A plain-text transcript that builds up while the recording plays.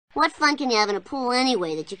What fun can you have in a pool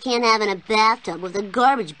anyway that you can't have in a bathtub with a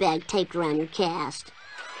garbage bag taped around your cast?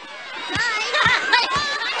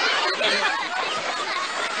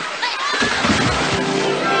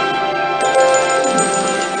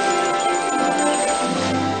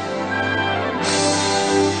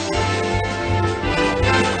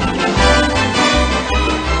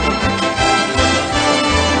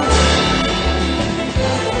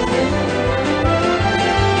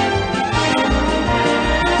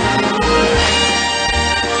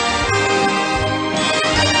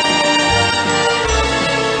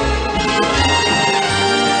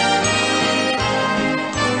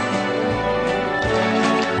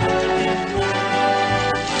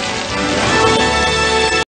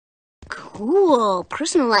 Cool,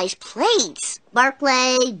 personalized plates.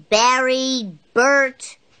 Barclay, Barry,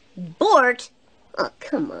 Bert, Bort. Oh,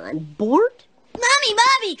 come on, Bort? Mommy,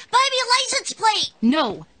 buy me a license plate.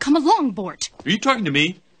 No, come along, Bort. Are you talking to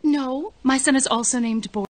me? No, my son is also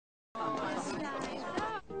named Bort.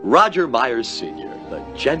 Roger Myers Sr., the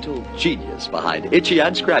gentle genius behind Itchy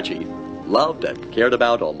and Scratchy, loved and cared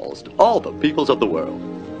about almost all the peoples of the world.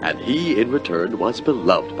 And he, in return, was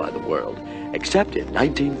beloved by the world, except in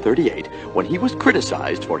 1938, when he was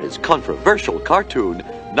criticized for his controversial cartoon,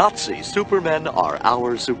 Nazi Supermen Are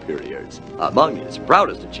Our Superiors. Among his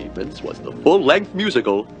proudest achievements was the full-length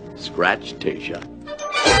musical, Scratch-Tasia.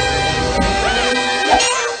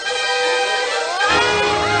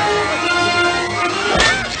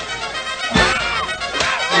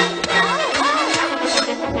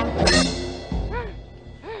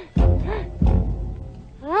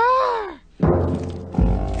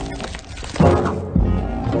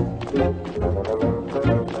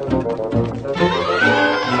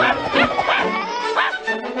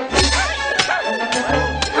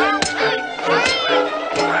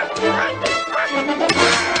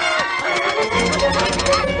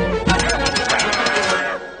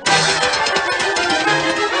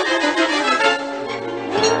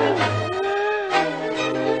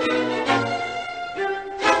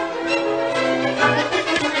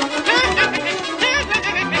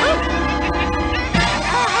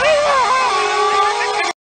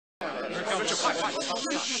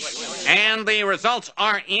 And the results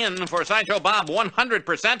are in for Sideshow Bob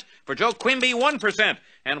 100%, for Joe Quimby 1%.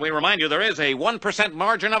 And we remind you there is a 1%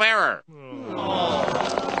 margin of error.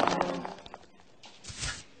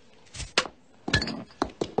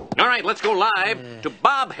 All right, let's go live to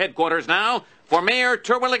Bob headquarters now for Mayor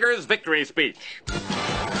Terwilliger's victory speech.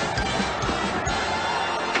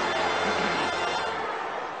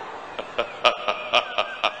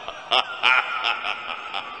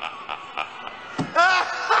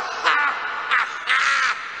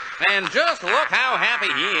 And just look how happy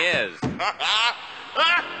he is.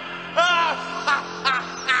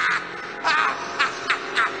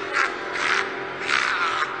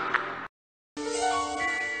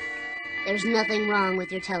 There's nothing wrong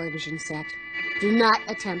with your television set. Do not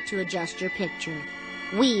attempt to adjust your picture.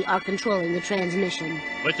 We are controlling the transmission.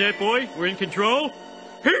 What's that, boy? We're in control?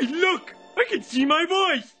 Hey, look! I can see my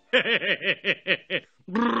voice!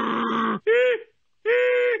 Blub,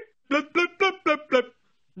 blub, blub, blub, blub.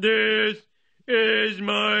 This is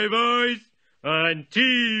my voice on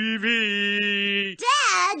TV.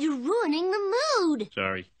 Dad, you're ruining the mood.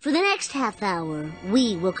 Sorry. For the next half hour,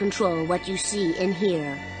 we will control what you see and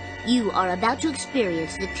hear. You are about to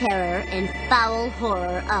experience the terror and foul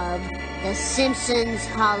horror of the Simpsons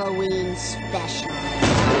Halloween Special.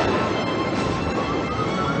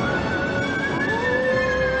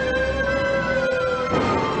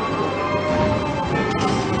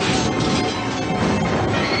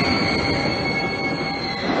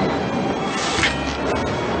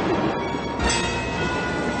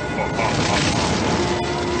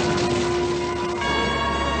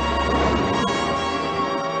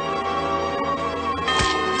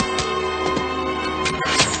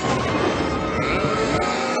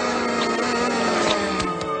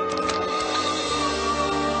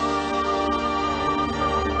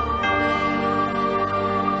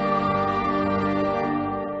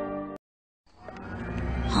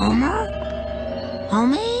 Homer?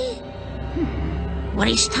 Homie? What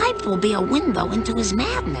he's typed will be a window into his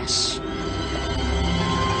madness.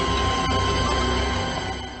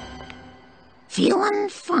 Feeling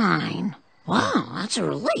fine. Wow, that's a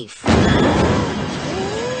relief.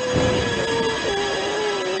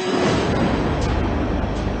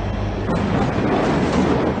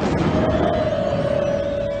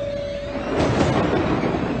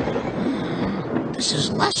 This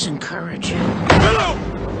is less encouraging. Hello!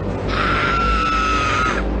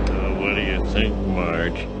 What do you think,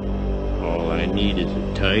 Marge? All I need is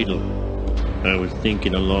a title. I was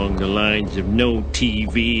thinking along the lines of no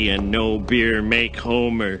TV and no beer make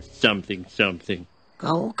Homer something something.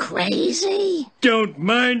 Go crazy? Don't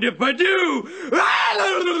mind if I do!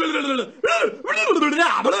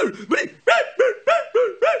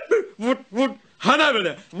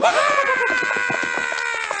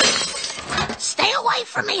 Stay away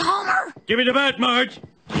from me, Homer! Give me the bat, Marge!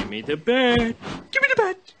 Give me the bat! Give me the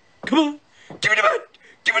bat! Come on! Give me the bat!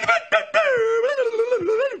 Give me the bat!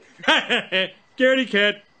 Scaredy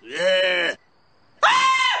cat! Yeah!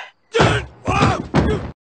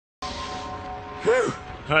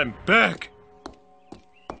 I'm back!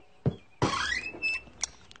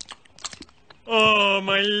 Oh,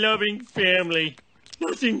 my loving family.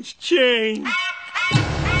 Nothing's changed.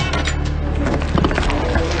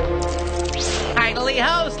 Idly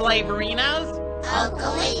ho, slaverinos.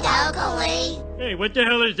 Oakley dokley. Hey, what the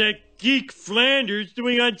hell is that geek Flanders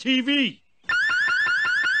doing on TV?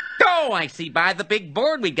 Oh, I see by the big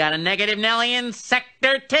board we got a negative Nelly in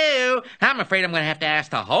Sector 2. I'm afraid I'm going to have to ask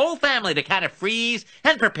the whole family to kind of freeze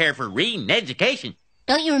and prepare for reading education.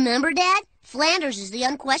 Don't you remember, Dad? Flanders is the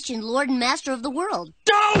unquestioned lord and master of the world.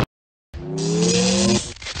 Don't!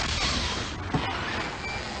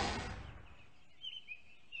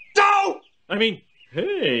 No! I mean,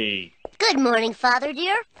 hey. Good morning, Father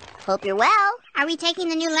dear. Hope you're well. Are we taking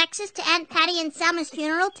the new Lexus to Aunt Patty and Selma's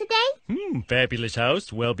funeral today? Fabulous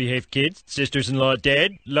house, well-behaved kids, sisters-in-law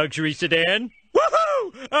dead, luxury sedan.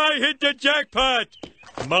 Woohoo! I hit the jackpot!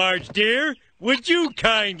 Marge, dear, would you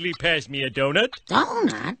kindly pass me a donut?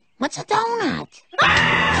 Donut? What's a donut?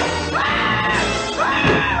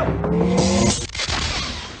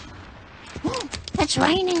 It's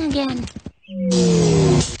raining again.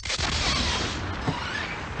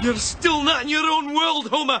 You're still not in your own world,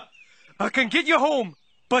 Homer. I can get you home,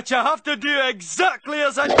 but you have to do exactly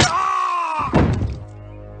as I...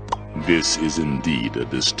 This is indeed a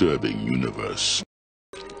disturbing universe.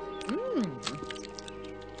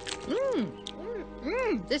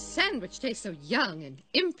 This sandwich tastes so young and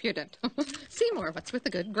impudent. Seymour, what's with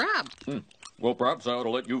the good grab? Well, perhaps I ought to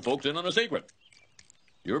let you folks in on a secret.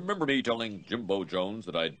 You remember me telling Jimbo Jones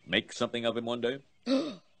that I'd make something of him one day?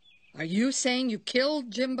 Are you saying you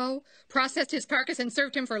killed Jimbo, processed his carcass, and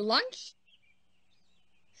served him for lunch?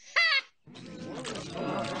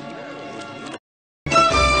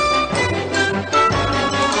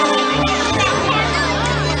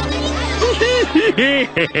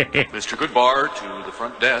 Mr. Goodbar to the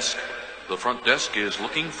front desk. The front desk is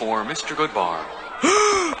looking for Mr. Goodbar.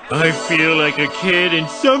 I feel like a kid in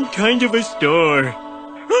some kind of a store.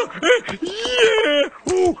 Yeah!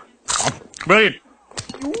 Ooh. Brilliant.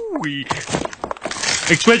 Ooh.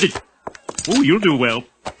 Exquisite. Ooh, you'll do well.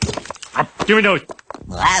 Give me those.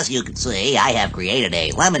 Well, as you can see, I have created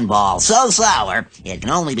a lemon ball so sour, it can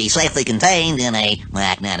only be safely contained in a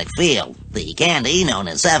magnetic field. The candy, known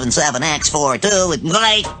as 77X42, is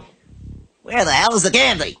great. Where the hell is the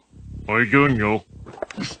candy? I don't know.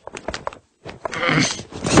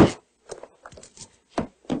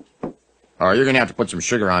 Oh, you're gonna have to put some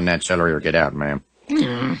sugar on that celery or get out, ma'am.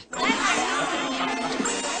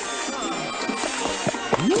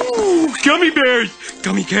 Ooh, gummy bears!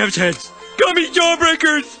 Gummy calves heads! Gummy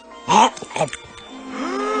jawbreakers!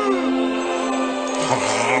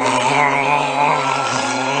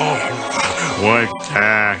 What's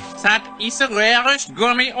that? That is the rarest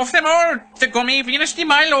gummy of them all. The gummy Venus de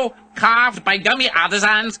Milo, carved by gummy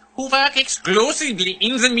artisans who work exclusively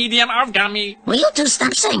in the medium of gummy. Will you two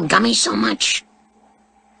stop saying gummy so much?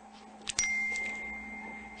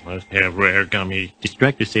 Must have rare gummy.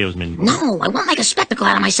 Distract the salesman. No, I won't make a spectacle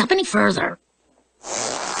out of myself any further.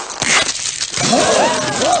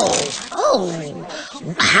 Oh,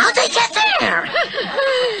 how'd they get there?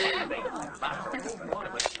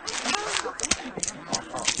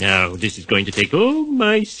 Now, this is going to take all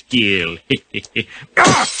my skill.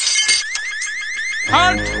 Halt!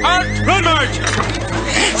 Halt! Run, Marge!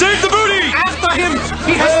 Save the booty! After him!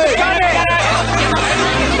 He has got it!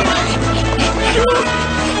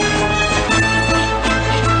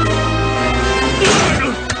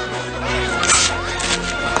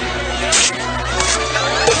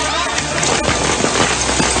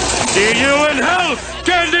 See you in hell,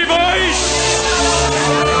 Candy Boys!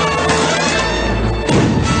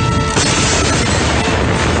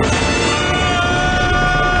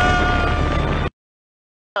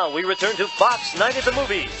 Now we return to Fox Night at the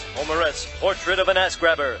Movies, Homeresque Portrait of an Ass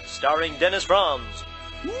Grabber, starring Dennis Franz.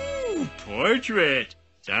 Ooh, portrait.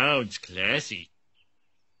 Sounds classy.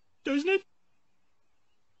 Doesn't it?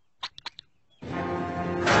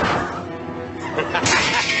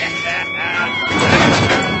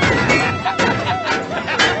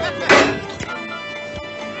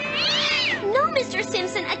 Mr.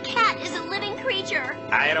 Simpson, a cat is a living creature.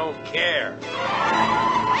 I don't care.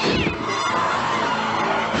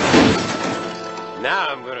 Now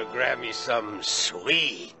I'm gonna grab me something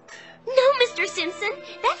sweet. No, Mr. Simpson,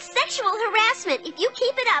 that's sexual harassment. If you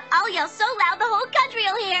keep it up, I'll yell so loud the whole country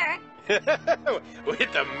will hear.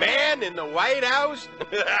 With the man in the White House?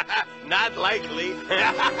 Not likely.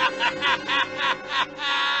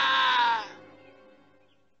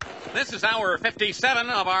 This is hour 57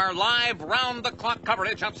 of our live round-the-clock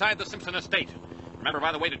coverage outside the Simpson estate. Remember,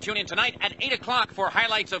 by the way, to tune in tonight at 8 o'clock for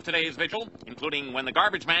highlights of today's vigil, including when the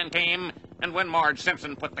garbage man came and when Marge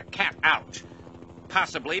Simpson put the cat out.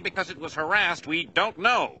 Possibly because it was harassed, we don't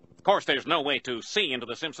know. Of course, there's no way to see into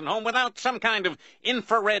the Simpson home without some kind of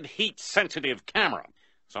infrared heat-sensitive camera.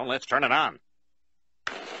 So let's turn it on.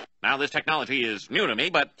 Now, this technology is new to me,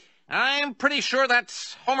 but I'm pretty sure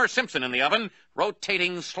that's Homer Simpson in the oven,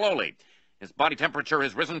 rotating slowly. His body temperature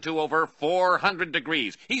has risen to over 400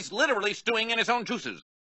 degrees. He's literally stewing in his own juices.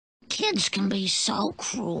 Kids can be so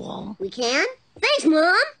cruel. We can? Thanks,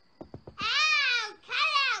 Mom. Ow! Cut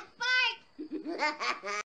out, Bart!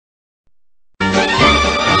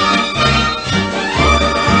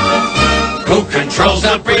 Who controls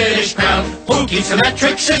the British crown? Who keeps the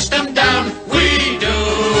metric system down? We do.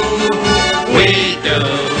 We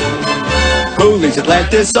do. Who leaves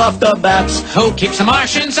Atlantis off the maps? Who keeps the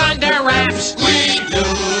Martians under wraps? We do.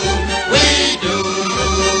 We do.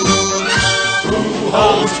 Who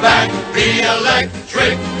holds back the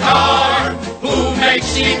electric car? Who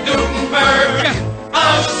makes E. Gutenberg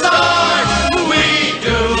a star? We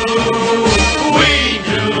do. We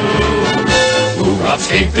do. Who robs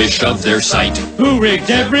Kingfish of their sight? Who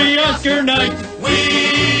rigged every Oscar night?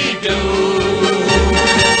 We do.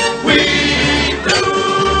 We do.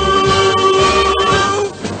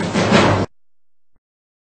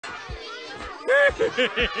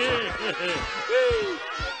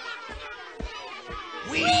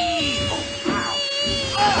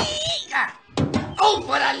 Oh,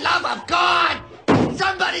 for the love of God!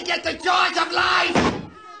 Somebody get the jaws of life!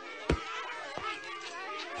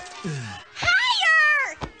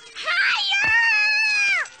 Higher! Higher!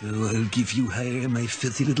 Oh, I'll give you higher, my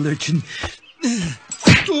filthy little urchin.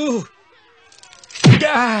 Oh.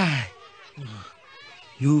 Ah.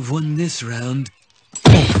 You've won this round.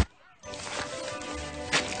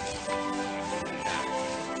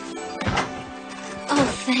 Oh,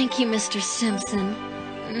 thank you, Mr. Simpson.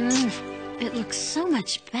 It looks so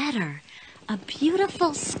much better. A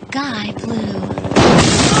beautiful sky blue.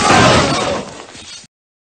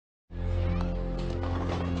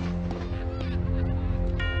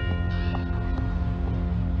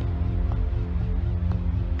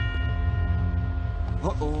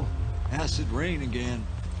 Uh-oh. Acid rain again.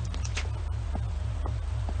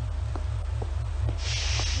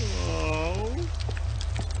 Oh.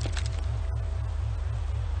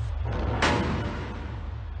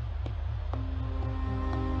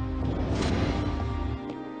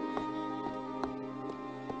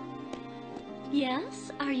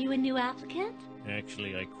 Yes? Are you a new applicant?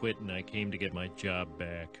 Actually, I quit and I came to get my job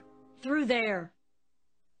back. Through there.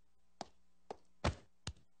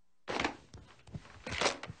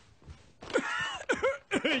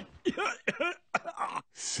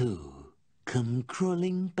 So, come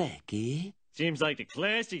crawling back, eh? Seems like the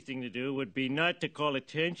classy thing to do would be not to call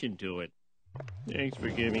attention to it. Thanks for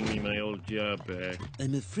giving me my old job back.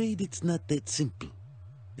 I'm afraid it's not that simple.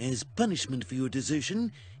 As punishment for your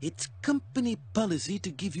desertion, it's company policy to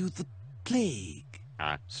give you the plague.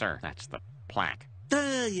 Sir, that's the plaque.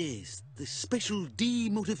 Ah, yes, the special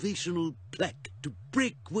demotivational plaque to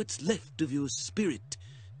break what's left of your spirit.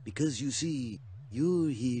 Because, you see, you're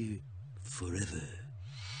here forever.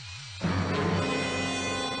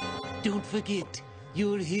 Don't forget,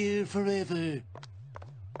 you're here forever.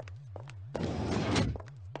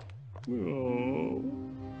 Oh.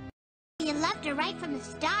 You loved her right from the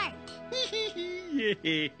start.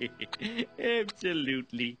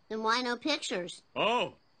 Absolutely. Then why no pictures?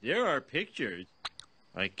 Oh, there are pictures.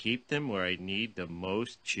 I keep them where I need the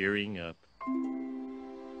most cheering up.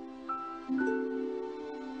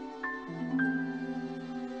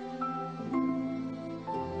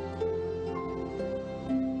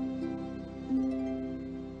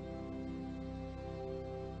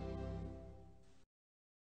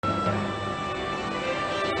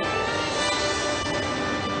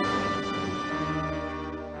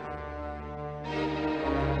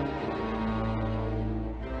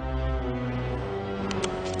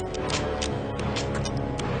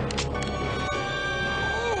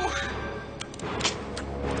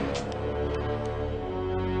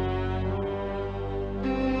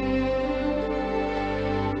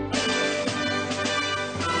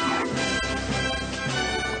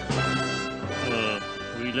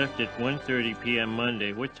 left at 1:30 p.m.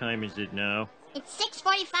 Monday. What time is it now? It's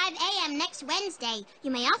 6:45 a.m. next Wednesday. You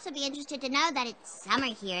may also be interested to know that it's summer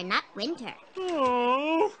here, not winter.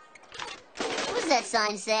 Oh. What does that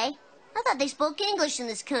sign say? I thought they spoke English in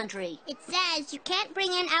this country. It says you can't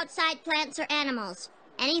bring in outside plants or animals.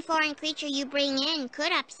 Any foreign creature you bring in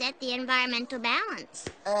could upset the environmental balance.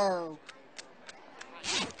 Oh.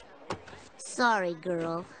 Sorry,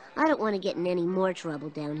 girl. I don't want to get in any more trouble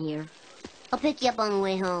down here. I'll pick you up on the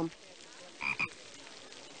way home.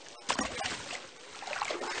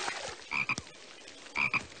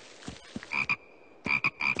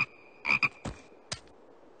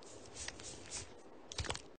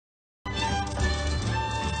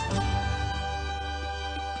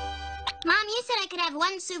 Mom, you said I could have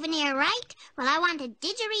one souvenir, right? Well, I want a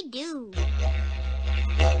didgeridoo.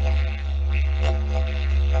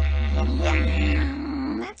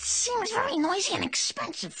 That seems very noisy and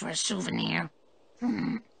expensive for a souvenir.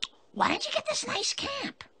 Why did you get this nice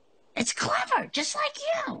cap? It's clever, just like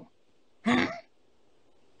you. Huh?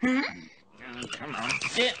 Come on.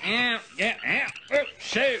 Get out. Oh,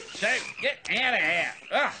 shoot. Get out of here.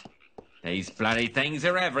 Ugh. These bloody things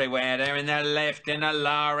are everywhere. They're in the lift, in the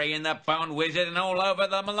lorry, in the Bone Wizard, and all over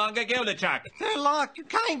the Malunga Gilderchuck. They're like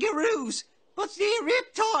kangaroos, but they're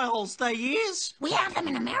reptiles, they is. We have them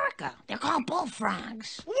in America. They're called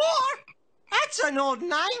bullfrogs. What? That's an odd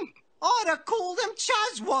name. I'd have called them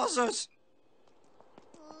chazwazzers.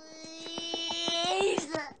 Please.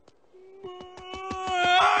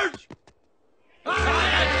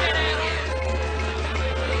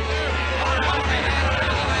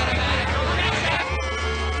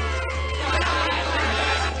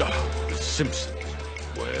 The Simpsons.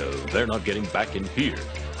 Well, they're not getting back in here.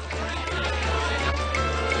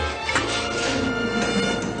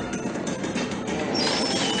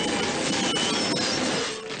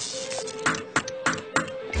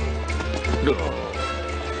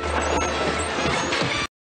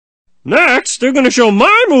 Next, they're gonna show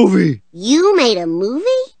my movie! You made a movie?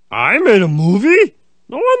 I made a movie?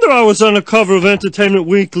 No wonder I was on the cover of Entertainment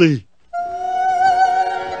Weekly.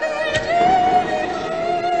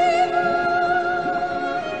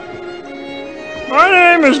 My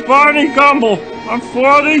name is Barney Gumble. I'm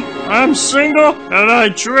 40, I'm single, and I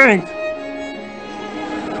drink.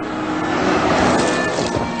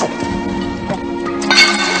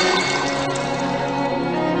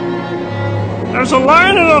 There's a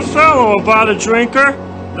line in Othello about a drinker,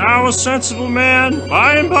 now a sensible man,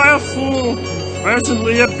 by and by a fool,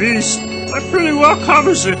 presently a beast. That pretty well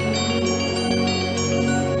covers it.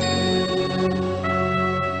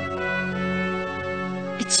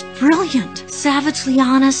 It's brilliant. Savagely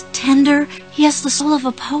honest, tender. He has the soul of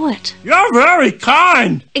a poet. You're very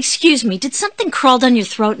kind. Excuse me, did something crawl down your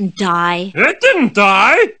throat and die? It didn't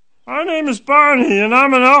die. My name is Barney, and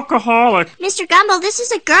I'm an alcoholic. Mr. Gumble, this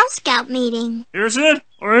is a Girl Scout meeting. Is it?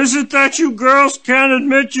 Or is it that you girls can't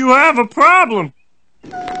admit you have a problem?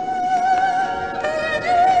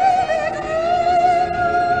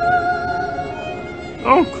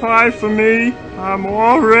 Don't cry for me. I'm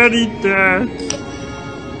already dead.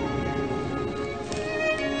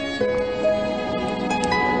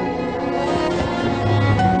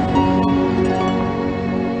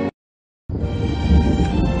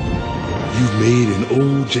 You've made an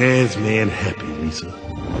old jazz man happy, Lisa.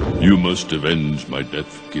 You must avenge my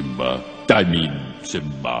death, Kimba. I mean,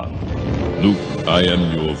 Simba. Luke, I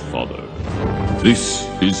am your father. This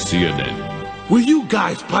is CNN. Will you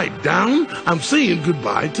guys pipe down? I'm saying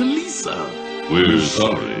goodbye to Lisa. We're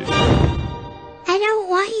sorry. I don't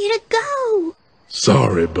want you to go.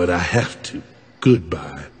 Sorry, but I have to.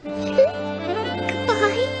 Goodbye. Goodbye.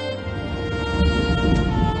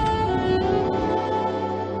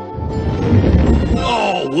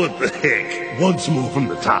 Oh, what the heck? Once more from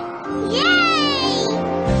the top. Yay!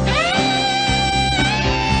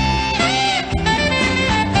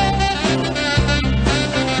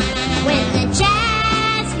 When the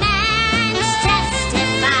jazz man's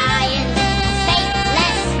testifying, a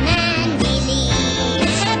faithless man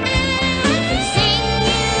believes. He can sing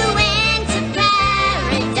you into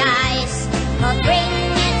paradise or bring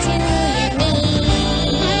you to your knees.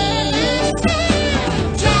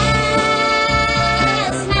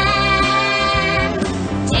 Jazz man,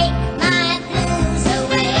 take my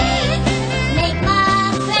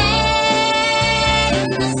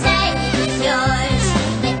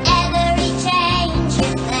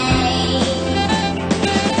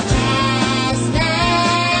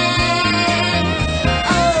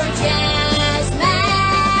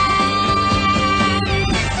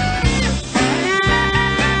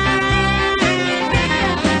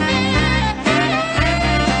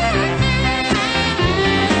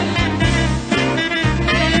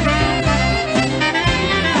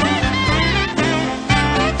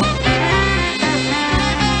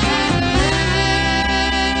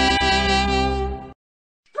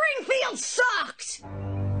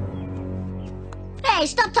Hey,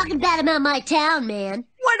 stop talking bad about my town, man.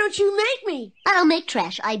 Why don't you make me? I don't make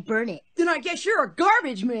trash, I burn it. Then I guess you're a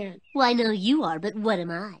garbage man. Well, I know you are, but what am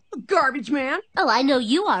I? A garbage man? Oh, I know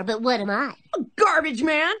you are, but what am I? A garbage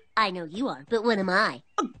man? I know you are, but what am I?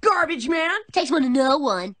 A garbage man? Takes one to know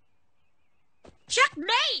one.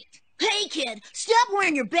 Checkmate! Hey, kid, stop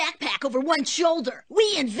wearing your backpack over one shoulder.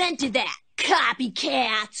 We invented that.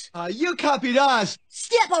 Copycats. You copied us.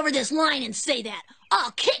 Step over this line and say that.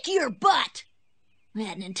 I'll kick your butt.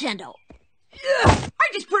 That Nintendo. Ugh, I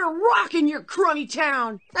just put a rock in your crummy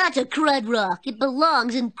town. That's a crud rock. It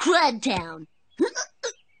belongs in Crud Town. Look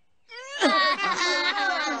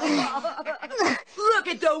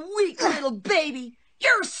at the weak little baby.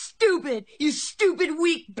 You're stupid, you stupid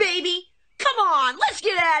weak baby. Come on, let's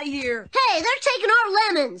get out of here. Hey, they're taking our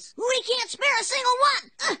lemons. We can't spare a single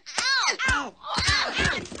one.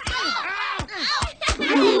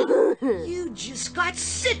 You just got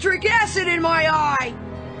citric acid in my eye.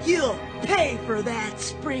 You'll pay for that,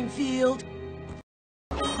 Springfield.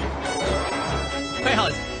 Well,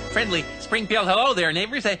 it's friendly Springfield hello there,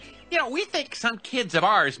 neighbors. We think some kids of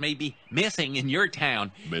ours may be missing in your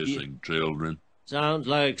town. Missing children. Sounds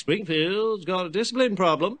like Springfield's got a discipline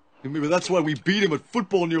problem. Maybe that's why we beat him at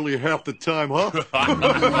football nearly half the time, huh?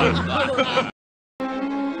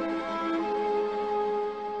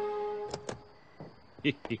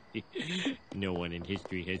 No one in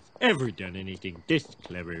history has ever done anything this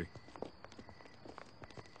clever.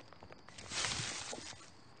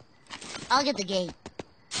 I'll get the gate.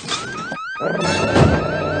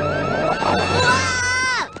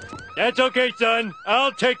 That's okay, son.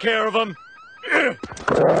 I'll take care of him.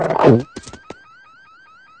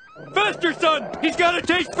 Faster, son! He's got a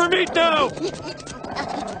taste for meat now!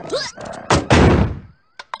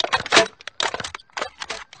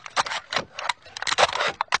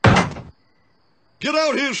 Get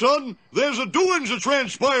out here, son. There's a doings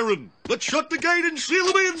a-transpiring. Let's shut the gate and seal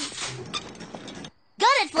them in.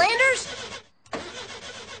 Got it, Flanders!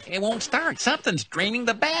 It won't start. Something's draining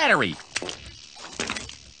the battery.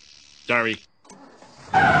 Sorry.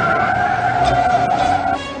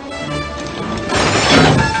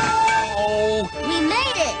 We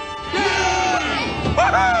made it!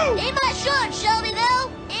 Eat my shorts,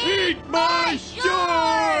 Shelbyville! Eat my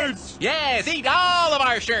shorts! Yes, eat all of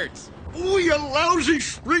our shirts. Oh, you lousy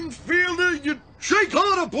Springfielder. You shake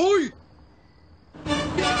harder, boy.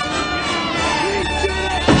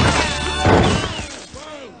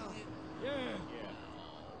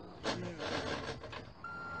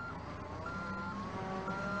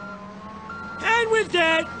 And with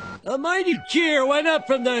that, a mighty cheer went up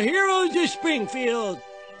from the heroes of Springfield.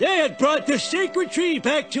 They had brought the sacred tree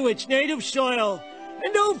back to its native soil,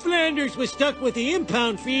 and though Flanders was stuck with the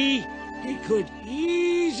impound fee, he could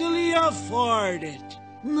easily afford it.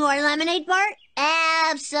 More lemonade, Bart?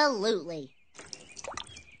 Absolutely.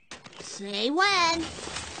 Say when.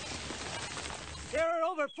 There are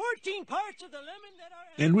over 14 parts of the lemon that are...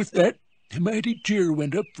 And with that, a mighty cheer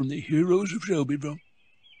went up from the heroes of Shelbyville.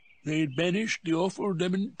 They had banished the awful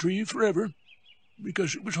lemon tree forever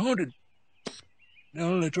because it was haunted.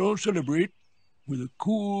 Now let's all celebrate with a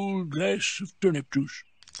cool glass of turnip juice.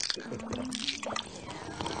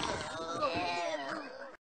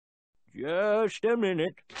 Just a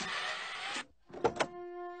minute.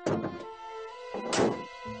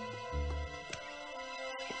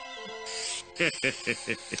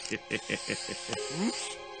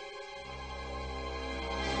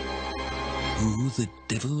 Who the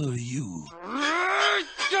devil are you?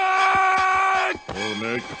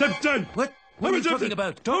 Homer Simpson! What are you talking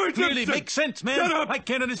about? Don't really make sense, man. Shut up! I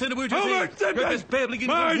can't understand a word you're Homer saying. You're just babbling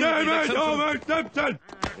into My a name like is some sort of- Homer Simpson!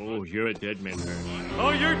 Oh, you're a dead man, Burns.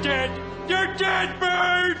 Oh, you're dead! You're dead,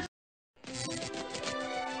 Burns!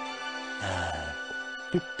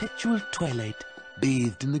 Perpetual twilight,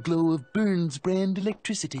 bathed in the glow of Burns brand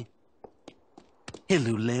electricity.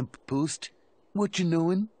 Hello, lamp post. What you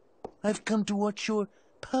knowin'? I've come to watch your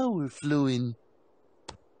power flowing.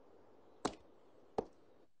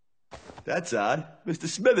 That's odd. Mr.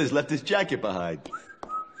 Smithers left his jacket behind.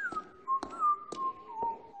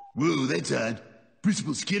 Whoa, that's odd.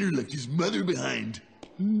 Principal Skinner left his mother behind.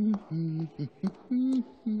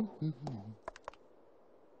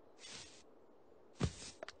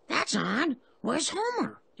 That's odd. Where's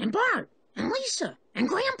Homer? And Bart? And Lisa? And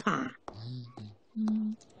Grandpa?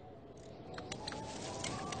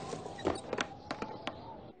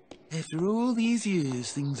 After all these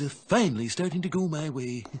years, things are finally starting to go my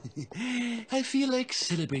way. I feel like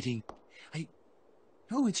celebrating.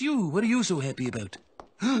 Oh, it's you. What are you so happy about?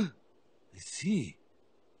 I see.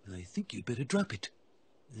 I think you'd better drop it.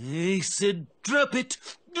 I said drop it.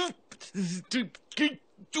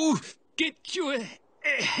 Get your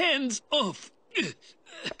hands off.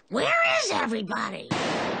 Where is everybody?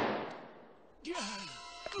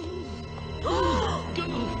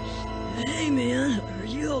 Hey, man, are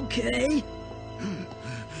you okay?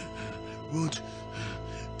 Won't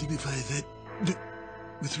dignify that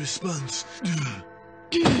with response.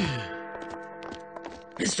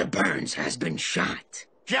 Mr. Burns has been shot.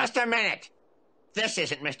 Just a minute. This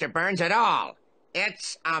isn't Mr. Burns at all.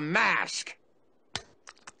 It's a mask.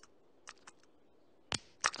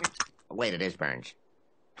 Wait, it is Burns.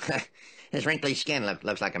 His wrinkly skin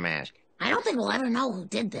looks like a mask. I don't think we'll ever know who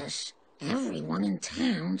did this. Everyone in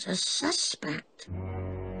town's a suspect.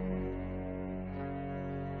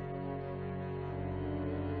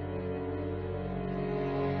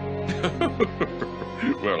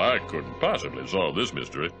 Well, I couldn't possibly solve this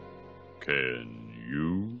mystery. Can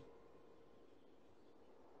you?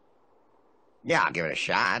 Yeah, I'll give it a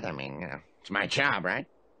shot. I mean, it's my job, right?